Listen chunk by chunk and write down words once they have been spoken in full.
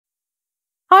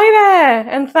Hi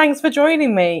there, and thanks for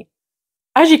joining me.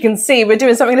 As you can see, we're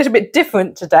doing something a little bit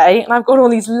different today, and I've got all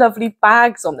these lovely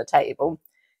bags on the table.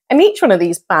 And each one of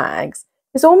these bags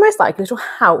is almost like a little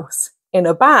house in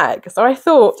a bag. So I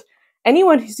thought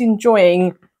anyone who's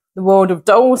enjoying the world of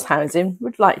dolls housing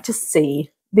would like to see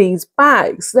these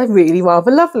bags. They're really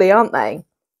rather lovely, aren't they?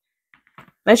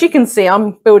 As you can see,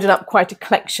 I'm building up quite a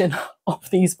collection of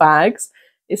these bags.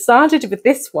 It started with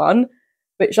this one,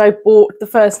 which I bought the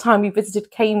first time we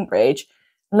visited Cambridge,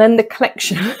 and then the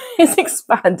collection is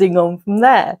expanding on from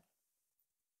there.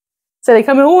 So they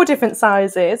come in all different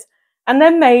sizes, and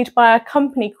they're made by a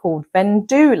company called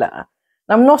Vendula.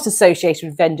 I'm not associated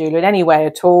with Vendula in any way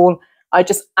at all. I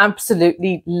just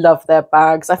absolutely love their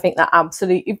bags. I think they're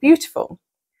absolutely beautiful.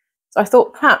 So I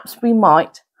thought perhaps we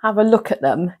might have a look at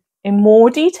them in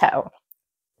more detail.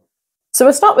 So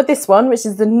we'll start with this one, which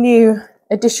is the new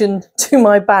addition to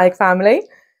my bag family.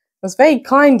 I was very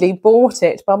kindly bought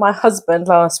it by my husband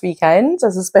last weekend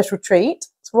as a special treat.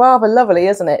 It's rather lovely,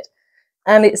 isn't it?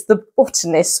 And it's the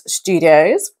Botanist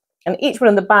Studios, and each one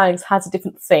of the bags has a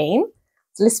different theme.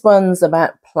 So this one's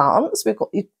about plants. We've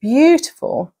got these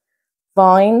beautiful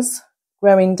vines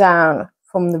growing down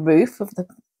from the roof of the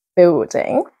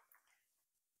building.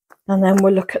 And then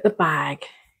we'll look at the bag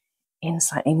in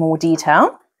slightly more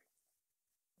detail.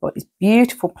 Got these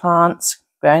beautiful plants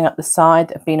growing up the side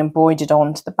that have been embroidered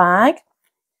onto the bag.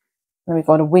 Then we've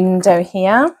got a window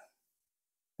here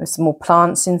with some more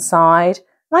plants inside.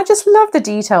 And I just love the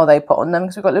detail they put on them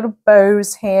because we've got little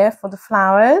bows here for the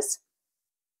flowers.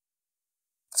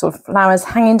 Sort of flowers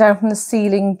hanging down from the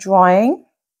ceiling drying.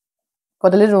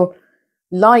 Got a little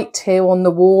light here on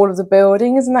the wall of the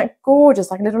building. Isn't that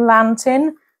gorgeous? Like a little lantern.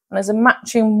 And there's a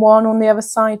matching one on the other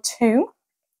side too.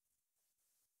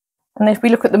 And if we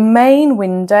look at the main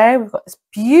window, we've got this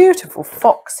beautiful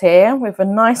fox here with a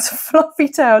nice fluffy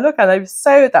tail. Look how they've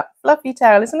sewed that fluffy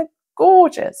tail. Isn't it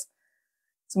gorgeous?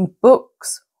 Some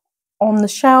books on the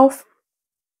shelf.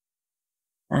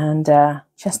 And a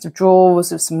chest of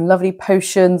drawers with some lovely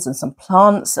potions and some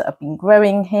plants that have been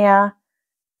growing here.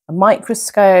 A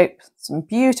microscope, some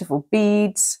beautiful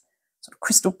beads, sort of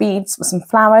crystal beads with some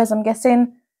flowers, I'm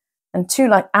guessing. And two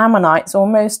like ammonites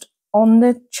almost on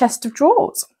the chest of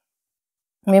drawers.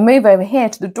 And we move over here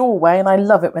to the doorway, and I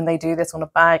love it when they do this on a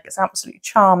bag. It's absolutely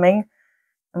charming.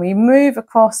 And we move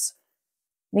across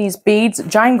these beads that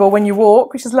jangle when you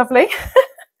walk, which is lovely.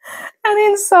 And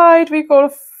inside we've got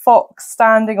a fox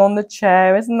standing on the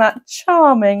chair. Isn't that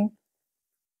charming?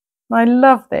 I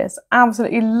love this.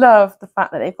 Absolutely love the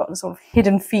fact that they've got the sort of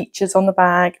hidden features on the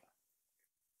bag.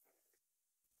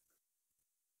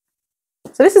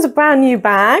 So this is a brand new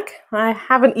bag. I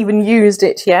haven't even used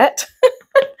it yet.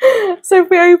 So if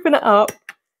we open it up,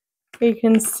 we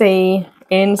can see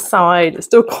inside it's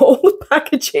still got all the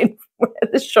packaging where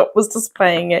the shop was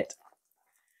displaying it.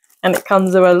 And it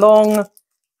comes with a long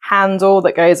handle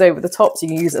that goes over the top, so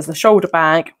you can use it as a shoulder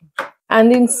bag.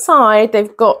 And inside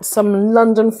they've got some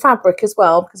London fabric as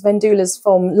well, because Vendula's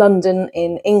from London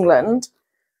in England.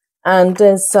 And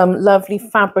there's some lovely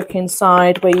fabric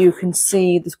inside where you can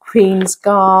see the Queen's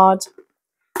Guard,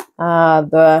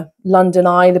 the London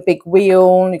Eye, the big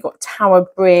wheel, and you've got Tower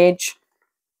Bridge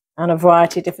and a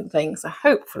variety of different things. So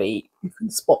hopefully you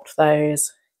can spot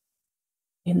those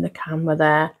in the camera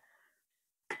there.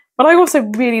 But I also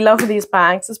really love these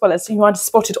bags, as well as you might have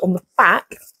spotted on the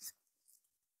back.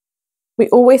 We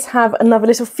always have another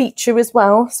little feature as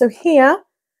well. So here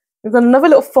we've got another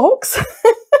little fox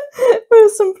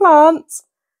with some plants,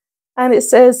 and it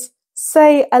says,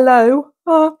 "Say hello."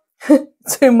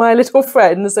 To my little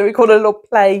friend. So we got a little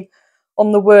play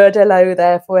on the word hello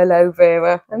there for hello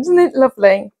Vera. And isn't it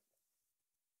lovely?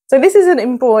 So this isn't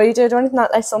embroidered or anything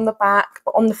like this on the back,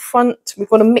 but on the front we've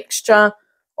got a mixture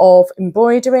of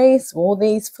embroidery. So all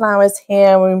these flowers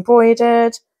here are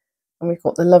embroidered, and we've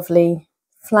got the lovely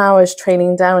flowers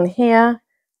trailing down here.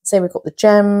 So we've got the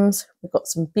gems, we've got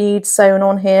some beads sewn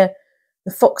on here.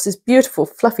 The fox's beautiful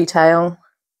fluffy tail.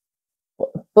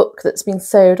 Got the book that's been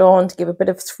sewed on to give a bit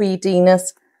of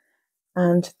 3D-ness,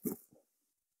 and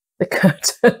the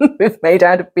curtain we've made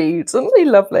out of beads. Aren't they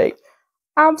lovely?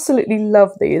 Absolutely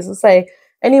love these. I say,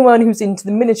 anyone who's into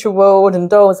the miniature world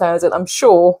and dolls housing, I'm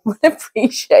sure will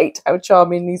appreciate how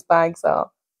charming these bags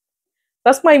are.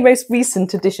 That's my most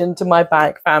recent addition to my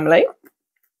bag family.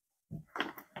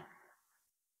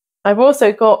 I've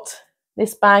also got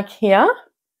this bag here,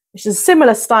 which is a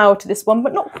similar style to this one,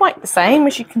 but not quite the same.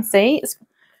 As you can see,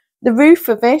 the roof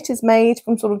of it is made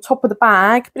from sort of top of the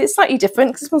bag, but it's slightly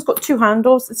different because this one's got two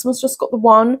handles. This one's just got the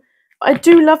one. But I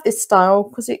do love this style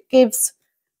because it gives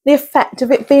the effect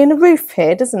of it being a roof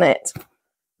here, doesn't it?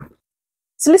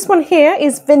 So this one here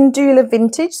is Vendula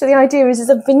Vintage. So the idea is it's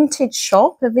a vintage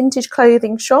shop, a vintage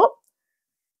clothing shop.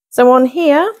 So on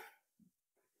here,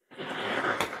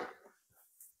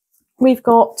 we've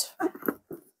got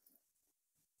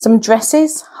some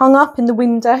dresses hung up in the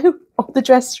window of the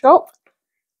dress shop.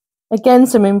 Again,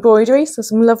 some embroidery, so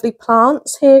some lovely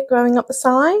plants here growing up the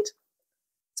side.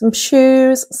 Some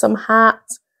shoes, some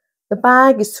hats. The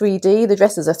bag is 3D, the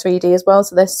dresses are 3D as well,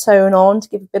 so they're sewn on to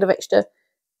give a bit of extra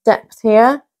depth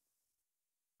here.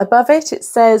 Above it, it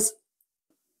says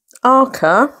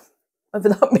Arca,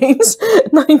 whatever that means,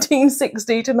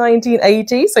 1960 to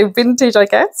 1980, so vintage, I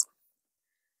guess.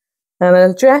 And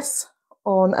a dress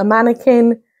on a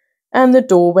mannequin and the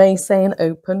doorway saying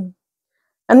open.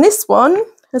 And this one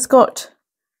has got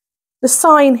the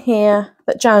sign here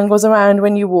that jangles around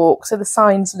when you walk, so the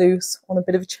sign's loose on a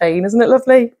bit of a chain. Isn't it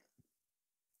lovely?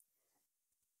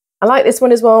 I like this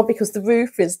one as well because the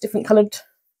roof is different coloured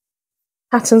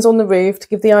patterns on the roof to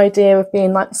give the idea of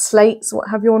being like slates or what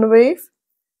have you on the roof.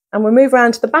 And we'll move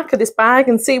around to the back of this bag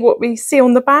and see what we see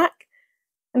on the back.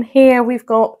 And here we've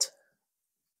got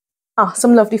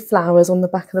some lovely flowers on the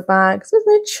back of the bag. So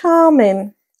isn't it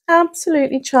charming?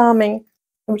 Absolutely charming.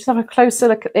 We'll just have a closer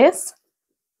look at this.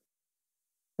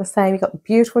 As I say, we've got the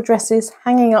beautiful dresses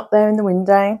hanging up there in the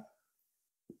window.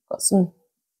 Got some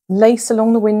lace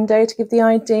along the window to give the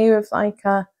idea of like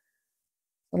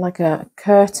a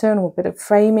curtain or a bit of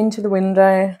frame into the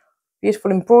window.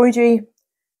 Beautiful embroidery,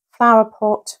 flower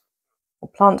pot, or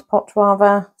plant pot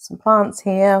rather. Some plants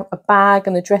here, a bag,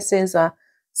 and the dresses are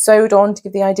sewed on to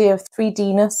give the idea of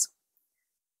 3D-ness.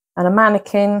 And a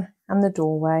mannequin and the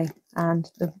doorway and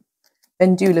the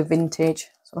Vendula Vintage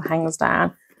sort of hangs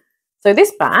down. So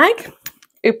this bag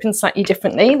opens slightly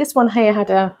differently. This one here had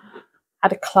a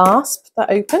clasp that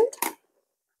opened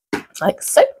like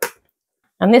so,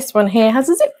 and this one here has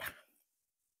a zip.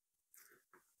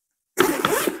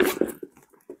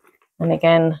 And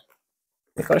again,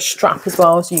 we've got a strap as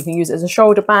well, so you can use it as a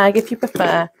shoulder bag if you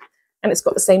prefer. And it's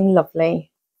got the same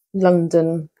lovely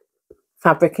London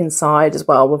fabric inside as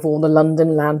well, with all the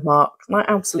London landmarks. And I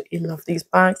absolutely love these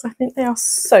bags. I think they are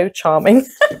so charming.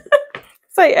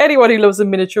 So anyone who loves a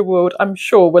miniature world, I'm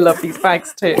sure will love these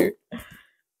bags too.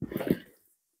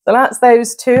 So that's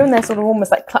those two, and they're sort of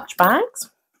almost like clutch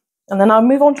bags. And then I'll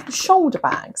move on to the shoulder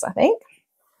bags, I think.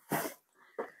 And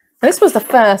this was the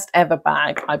first ever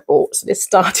bag I bought, so this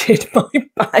started my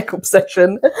bag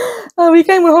obsession. We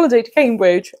came on holiday to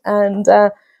Cambridge, and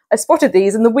I spotted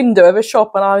these in the window of a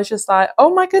shop, and I was just like,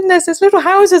 oh my goodness, there's little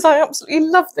houses, I absolutely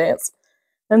love this.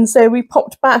 And so we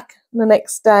popped back the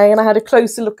next day, and I had a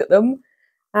closer look at them.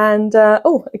 And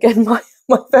again, my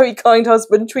very kind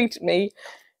husband treated me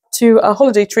to a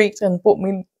holiday treat and bought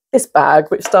me this bag,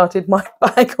 which started my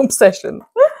bag obsession.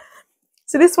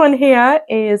 So this one here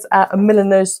is a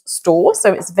milliner's store.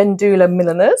 So it's Vendula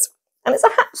Milliners, and it's a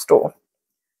hat store.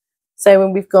 So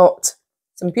we've got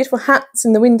some beautiful hats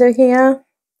in the window here.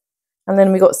 And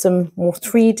then we've got some more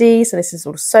 3D. So this is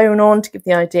sort of sewn on to give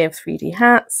the idea of 3D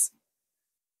hats.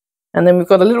 And then we've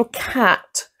got a little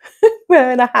cat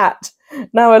wearing a hat.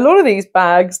 Now, a lot of these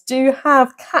bags do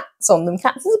have cats on them.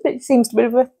 Cats seems to be a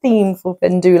bit of a theme for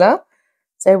Vendula.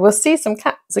 So we'll see some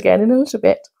cats again in a little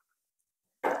bit.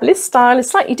 This style is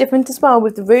slightly different as well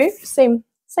with the roof. Same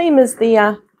as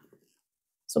the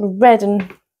sort of red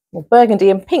and burgundy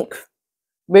and pink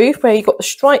roof where you've got the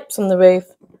stripes on the roof.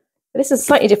 But this is a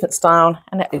slightly different style,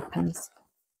 and it opens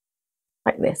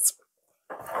like this.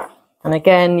 And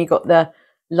again, you've got the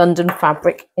London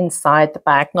fabric inside the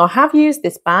bag. Now, I have used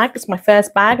this bag. It's my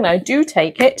first bag, and I do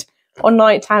take it on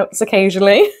night outs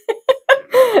occasionally.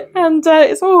 And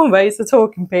it's always a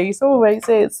talking piece, always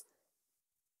is.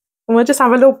 And we'll just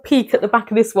have a little peek at the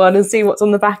back of this one and see what's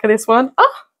on the back of this one.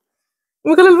 Ah,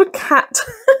 we've got a little cat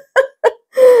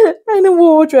and a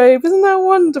wardrobe. Isn't that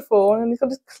wonderful? And he's got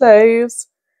his clothes,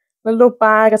 a little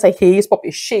bag. I say he, it's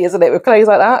probably she, isn't it, with clothes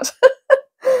like that?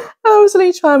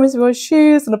 Absolutely charming. So we've got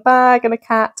shoes and a bag and a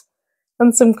cat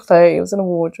and some clothes and a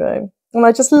wardrobe. And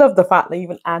I just love the fact that you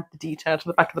even add the detail to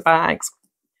the back of the bags.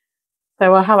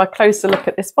 So we'll have a closer look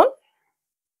at this one.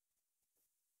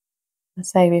 I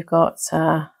say we've got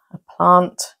a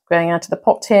plant growing out of the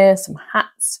pot here, some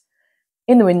hats.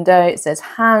 In the window it says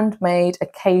handmade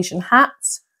occasion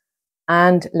hats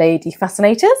and lady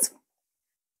fascinators.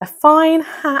 A fine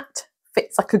hat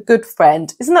fits like a good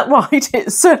friend. Isn't that right?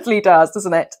 It certainly does,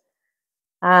 doesn't it?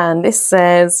 And this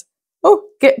says, oh,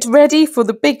 get ready for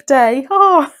the big day.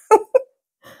 Oh.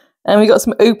 And we've got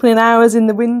some opening hours in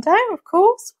the window, of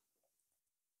course.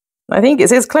 I think it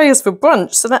says closed for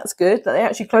brunch, so that's good that they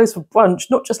actually close for brunch,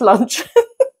 not just lunch.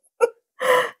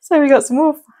 So we've got some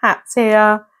more hats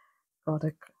here.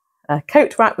 got a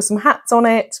coat rack with some hats on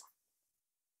it.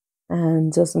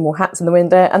 And there's some more hats in the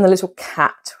window, and the little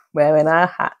cat wearing her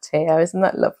hat here. Isn't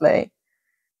that lovely?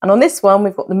 And on this one,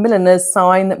 we've got the milliner's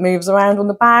sign that moves around on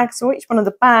the bag. So each one of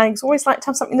the bags always like to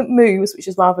have something that moves, which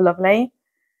is rather lovely.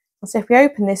 And so if we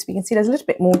open this, we can see there's a little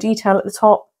bit more detail at the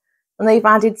top. And they've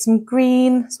added some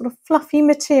green, sort of fluffy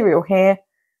material here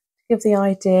to give the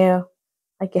idea,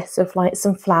 I guess, of like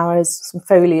some flowers, some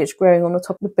foliage growing on the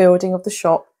top of the building of the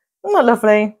shop. Isn't that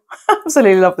lovely? I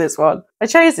absolutely love this one. I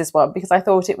chose this one because I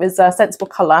thought it was a sensible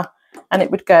colour and it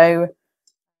would go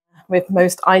with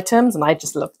most items. And I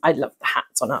loved the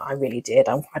hats on it. I really did.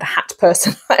 I'm quite a hat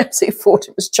person. I absolutely thought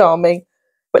it was charming.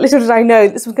 But little did I know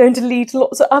this was going to lead to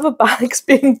lots of other bags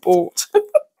being bought.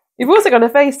 You've also got a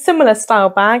very similar style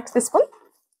bag to this one.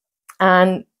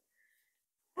 And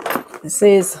this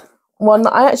is one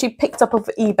that I actually picked up off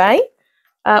eBay.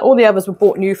 All the others were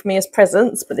bought new for me as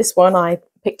presents, but this one I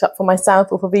picked up for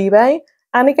myself off of eBay.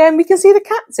 And again, we can see the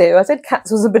cats here. I said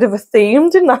cats was a bit of a theme,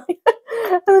 didn't I?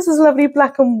 And this is a lovely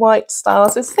black and white style.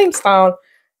 So it's the same style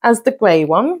as the grey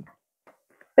one.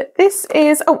 But this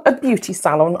is, a beauty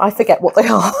salon. I forget what they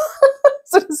are.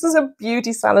 So this is a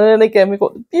beauty salon. And again, we've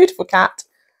got the beautiful cat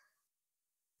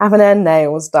having her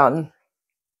nails done.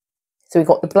 So we've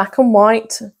got the black and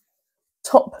white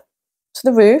top to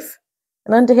the roof.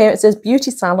 And under here it says beauty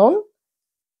salon.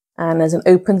 And there's an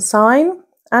open sign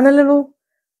and a little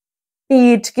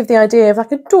bead to give the idea of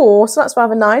like a door. So that's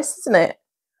rather nice, isn't it?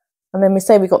 And then we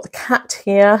say we've got the cat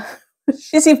here.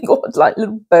 She's even got like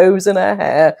little bows in her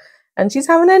hair. And she's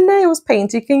having her nails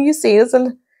painted. Can you see? There's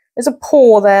a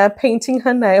paw there painting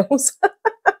her nails.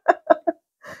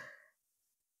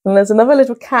 And there's another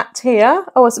little cat here.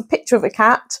 Oh, it's a picture of a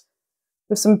cat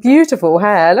with some beautiful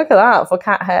hair. Look at that for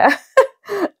cat hair.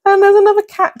 And there's another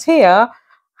cat here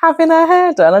having her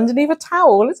hair done underneath a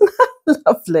towel. Isn't that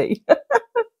lovely?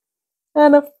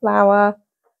 And a flower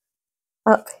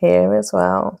up here as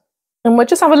well. And we'll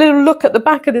just have a little look at the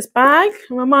back of this bag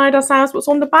and remind ourselves what's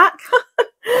on the back.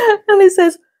 And it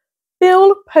says,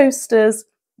 bill posters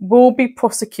will be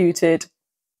prosecuted.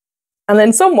 And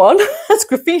then someone has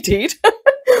graffitied,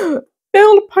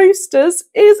 bill posters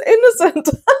is innocent.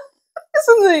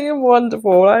 Isn't it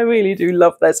wonderful? I really do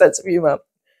love their sense of humour.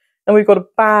 And we've got a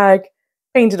bag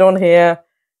painted on here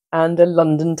and a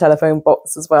London telephone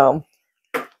box as well.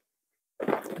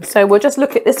 So we'll just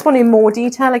look at this one in more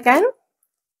detail again.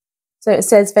 So it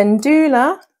says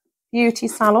Vendula Beauty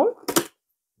Salon.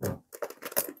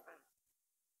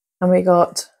 And we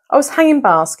got, it's hanging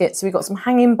baskets. So we've got some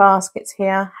hanging baskets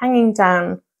here, hanging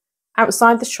down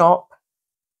outside the shop.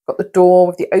 Got the door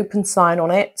with the open sign on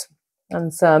it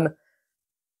and some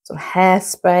sort of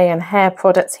hairspray and hair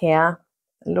products here.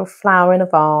 A little flower in a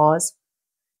vase.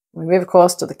 We move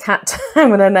across to the cat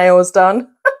having her nails done.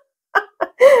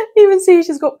 You can see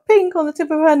she's got pink on the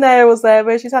tip of her nails there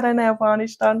where she's had her nail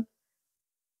varnish done.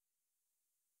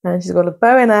 And she's got a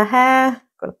bow in her hair.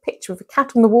 Got a picture of a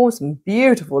cat on the wall, some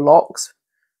beautiful locks.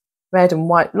 Red and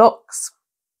white locks.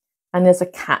 And there's a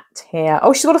cat here.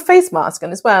 Oh, she's got a face mask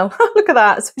on as well. Look at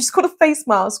that. So she's got a face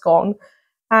mask on.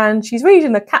 And she's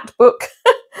reading a cat book.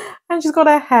 And she's got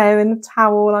her hair in a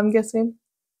towel, I'm guessing.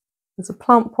 There's a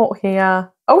plant pot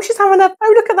here. Oh, she's having a,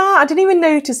 look at that. I didn't even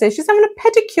notice it. She's having a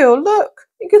pedicure. Look,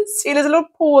 you can see there's a little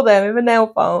paw there with a nail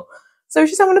file. So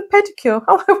she's having a pedicure.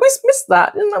 Oh, I always miss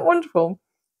that. Isn't that wonderful?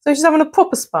 So she's having a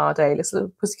proper spa day, this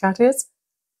little pussycat is.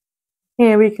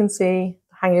 Here we can see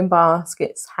the hanging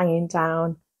baskets hanging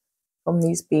down from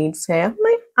these beads here. And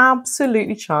they're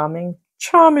absolutely charming.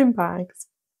 Charming bags.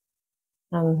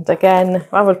 And again,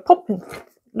 I will pop and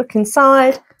look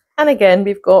inside. And again,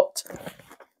 we've got,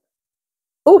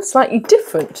 slightly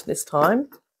different this time.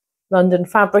 London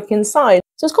fabric inside.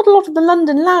 So it's got a lot of the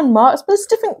London landmarks, but it's a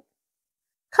different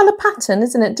colour pattern,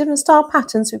 isn't it? Different style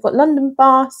patterns. So we've got London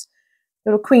Baths,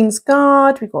 little Queen's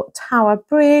Guard, we've got Tower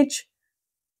Bridge.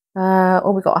 We've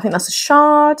got, I think that's a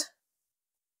Shard.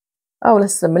 Oh,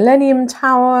 this is the Millennium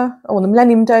Tower, or the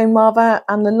Millennium Dome rather,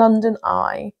 and the London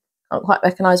Eye. Can't quite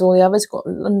recognise all the others. We've got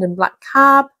London Black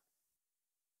Cab,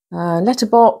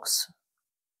 Letterbox.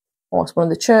 Oh, it's one of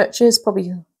the churches,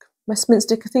 probably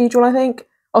Westminster Cathedral, I think.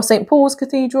 Oh, St Paul's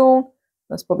Cathedral.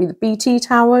 That's probably the BT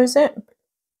Tower, is it?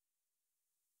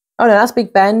 Oh no, that's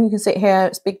Big Ben. You can see it here,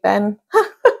 it's Big Ben.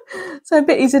 So a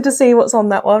bit easier to see what's on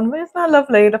that one. But isn't that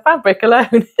lovely? The fabric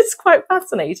alone is quite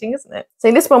fascinating, isn't it? So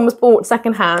this one was bought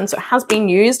second hand, so it has been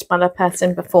used by the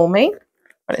person before me.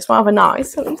 But it's rather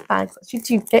nice. So these bags actually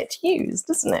do get used,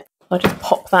 doesn't it? I'll just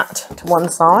pop that to one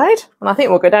side. And I think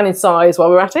we'll go down in size while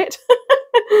we're at it.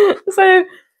 So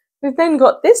we've then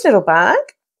got this little bag.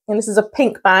 And this is a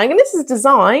pink bag, and this is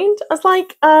designed as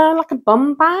like a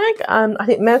bum bag. I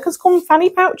think Americans call them fanny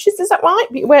pouches. Is that right?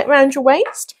 You wear it around your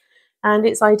waist, and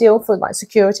it's ideal for like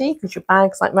security because your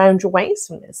bag's like round your waist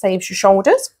and it saves your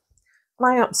shoulders. And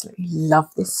I absolutely love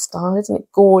this style. Isn't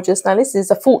it gorgeous? Now this is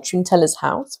a fortune teller's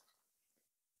house,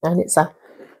 and it's a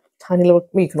tiny little.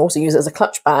 You can also use it as a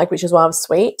clutch bag, which is rather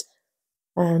sweet.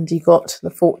 And you got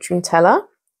the fortune teller.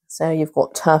 So you've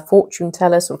got her fortune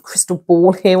teller sort of crystal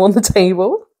ball here on the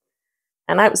table.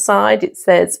 And outside it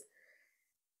says,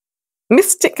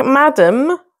 Mystic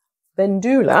Madam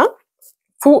Vendula,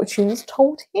 fortunes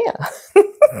told here.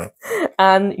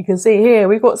 And you can see here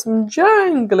we've got some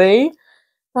jangly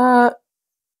like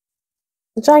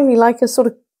a sort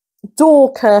of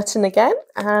door curtain again.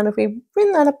 And if we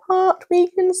bring that apart, we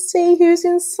can see who's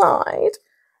inside.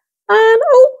 And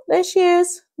oh, there she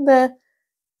is, the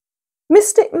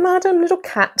Mystic Madam little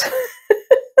cat.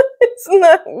 Isn't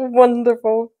that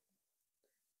wonderful?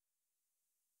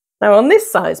 Now on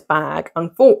this size bag,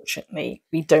 unfortunately,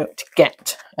 we don't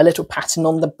get a little pattern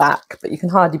on the back, but you can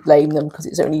hardly blame them because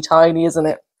it's only tiny, isn't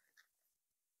it?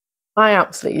 I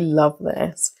absolutely love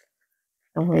this.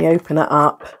 And when we open it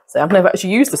up, so I've never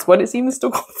actually used this one, it's even still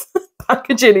got the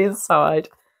packaging inside.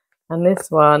 And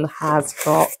this one has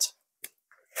got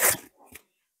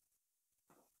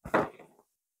a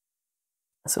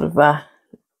sort of I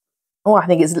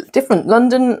think it's different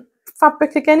London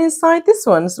fabric again inside this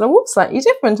one. So they're all slightly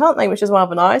different, aren't they? Which is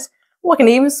rather nice. Oh, I can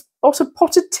even spot a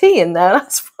pot of tea in there.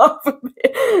 That's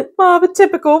rather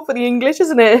typical for the English,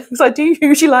 isn't it? Because I do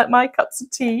usually like my cups of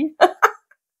tea.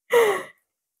 So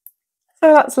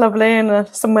that's lovely, and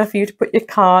somewhere for you to put your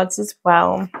cards as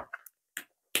well.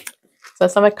 So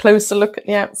let's have a closer look at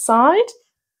the outside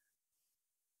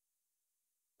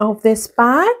of this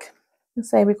bag. Let's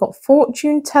say we've got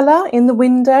fortune teller in the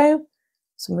window.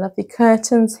 Some lovely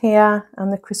curtains here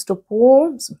and the crystal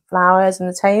ball, some flowers on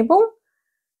the table.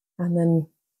 And then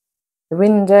the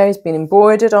window's been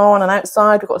embroidered on, and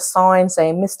outside we've got a sign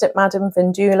saying Mystic Madam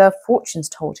Vendula, fortunes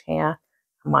told here.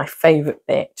 And my favourite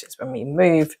bit is when we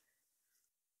move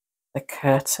the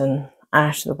curtain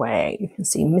out of the way. You can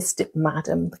see Mystic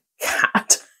Madam, the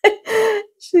cat.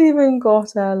 She even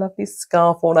got her lovely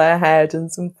scarf on her head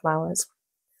and some flowers.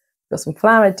 Got some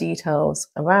flower details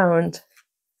around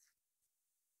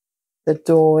the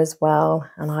door as well,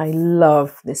 and I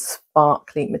love this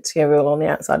sparkly material on the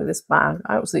outside of this bag.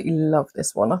 I absolutely love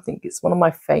this one. I think it's one of my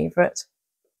favourite.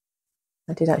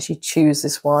 I did actually choose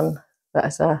this one, but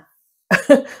as a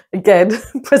again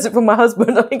present from my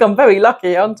husband. I think I'm very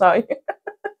lucky, aren't I?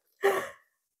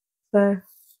 So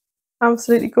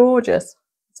absolutely gorgeous.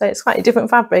 So it's quite a different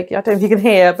fabric. I don't know if you can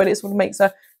hear, but it sort of makes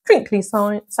a crinkly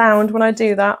sound when I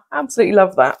do that. Absolutely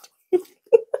love that.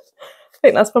 I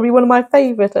think that's probably one of my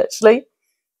favourite, actually.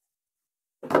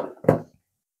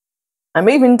 I'm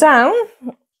moving down.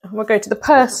 We'll go to the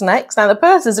purse next. Now, the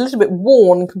purse is a little bit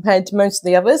worn compared to most of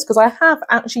the others because I have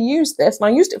actually used this, and I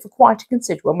used it for quite a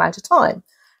considerable amount of time.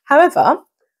 However,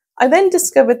 I then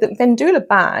discovered that Vendula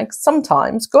bags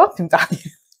sometimes go up in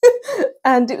value.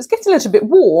 And it was getting a little bit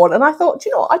worn, and I thought,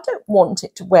 you know what, I don't want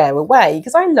it to wear away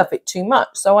because I love it too much.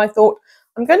 So I thought,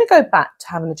 I'm going to go back to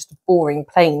having just a boring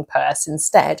plain purse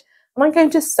instead. And I'm going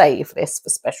to save this for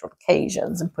special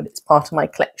occasions and put it as part of my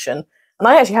collection. And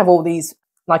I actually have all these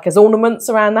like as ornaments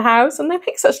around the house, and they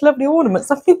make such lovely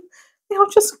ornaments. I mean, they are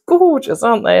just gorgeous,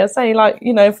 aren't they? I say, like,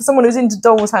 you know, for someone who's into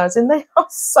dolls housing, they are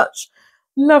such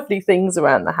lovely things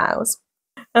around the house.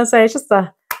 I say it's just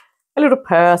a little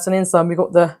purse, and inside we've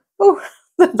got the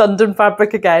London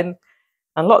fabric again,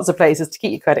 and lots of places to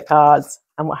keep your credit cards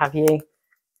and what have you.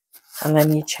 And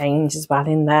then your change as well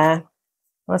in there.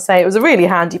 I say it was a really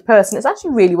handy purse, and it's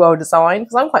actually really well designed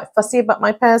because I'm quite fussy about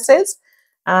my purses,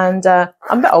 and I'm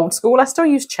a bit old school. I still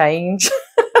use change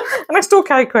and I still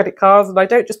carry credit cards, and I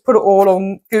don't just put it all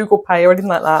on Google Pay or anything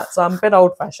like that. So I'm a bit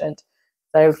old fashioned.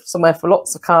 So somewhere for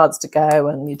lots of cards to go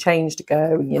and your change to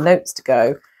go and your notes to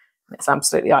go. It's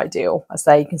absolutely ideal. I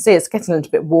say you can see it's getting a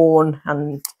little bit worn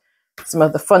and some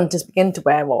of the front is beginning to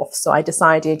wear off. So I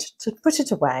decided to put it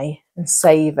away and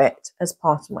save it as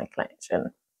part of my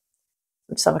collection.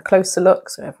 We'll just have a closer look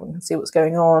so everyone can see what's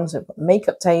going on. So we've got the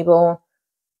makeup table,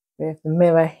 we have the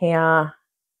mirror here,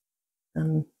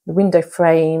 and the window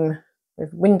frame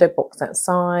with a window box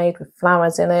outside with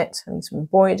flowers in it and some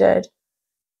embroidered.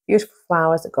 Beautiful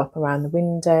flowers that go up around the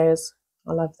windows.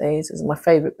 I love these. This is my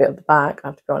favourite bit of the bag, I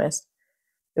have to be honest.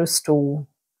 Little stool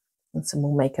and some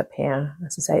more makeup here.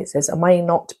 As I say, it says, I may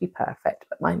not be perfect,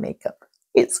 but my makeup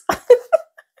is.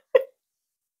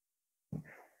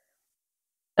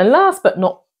 And last but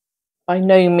not by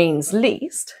no means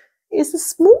least is the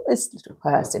smallest little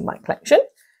purse in my collection.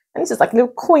 And this is like a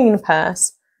little coin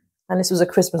purse. And this was a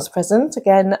Christmas present,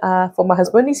 again, for my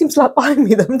husband. He seems to like buying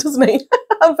me them, doesn't he?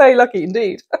 I'm very lucky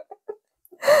indeed.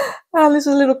 And this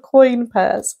was a little coin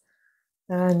purse.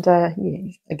 And yeah,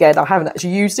 again, I haven't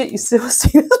actually used it. You still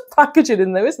see this packaging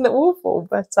in there, isn't it awful?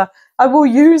 But I will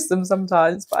use them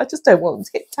sometimes, but I just don't want them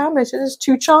to get damaged. It is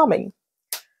too charming.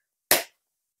 So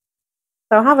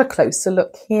I'll have a closer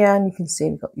look here, and you can see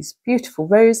we've got these beautiful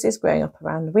roses growing up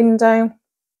around the window.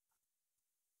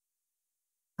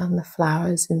 And the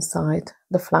flowers inside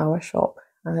the flower shop,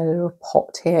 and a little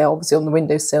pot here, obviously on the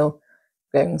windowsill,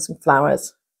 growing some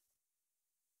flowers.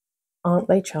 Aren't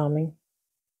they charming?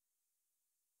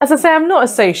 As I say, I'm not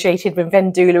associated with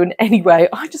Vendula in any way.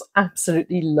 I just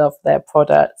absolutely love their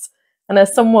products. And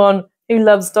as someone who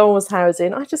loves dolls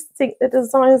housing, I just think the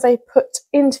designs they put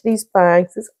into these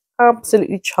bags is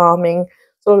absolutely charming.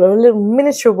 Sort of a little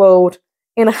miniature world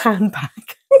in a handbag.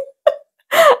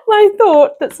 And I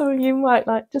thought that some of you might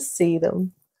like to see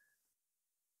them.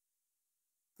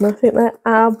 And I think they're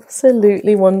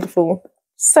absolutely wonderful.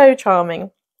 So charming.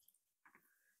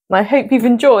 And I hope you've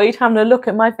enjoyed having a look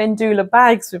at my Vendula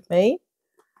bags with me.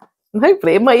 And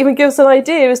hopefully it might even give us an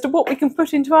idea as to what we can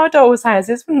put into our dolls'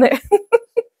 houses, wouldn't it?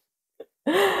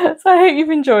 So I hope you've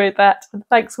enjoyed that. And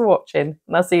thanks for watching.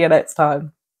 And I'll see you next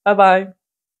time. Bye-bye.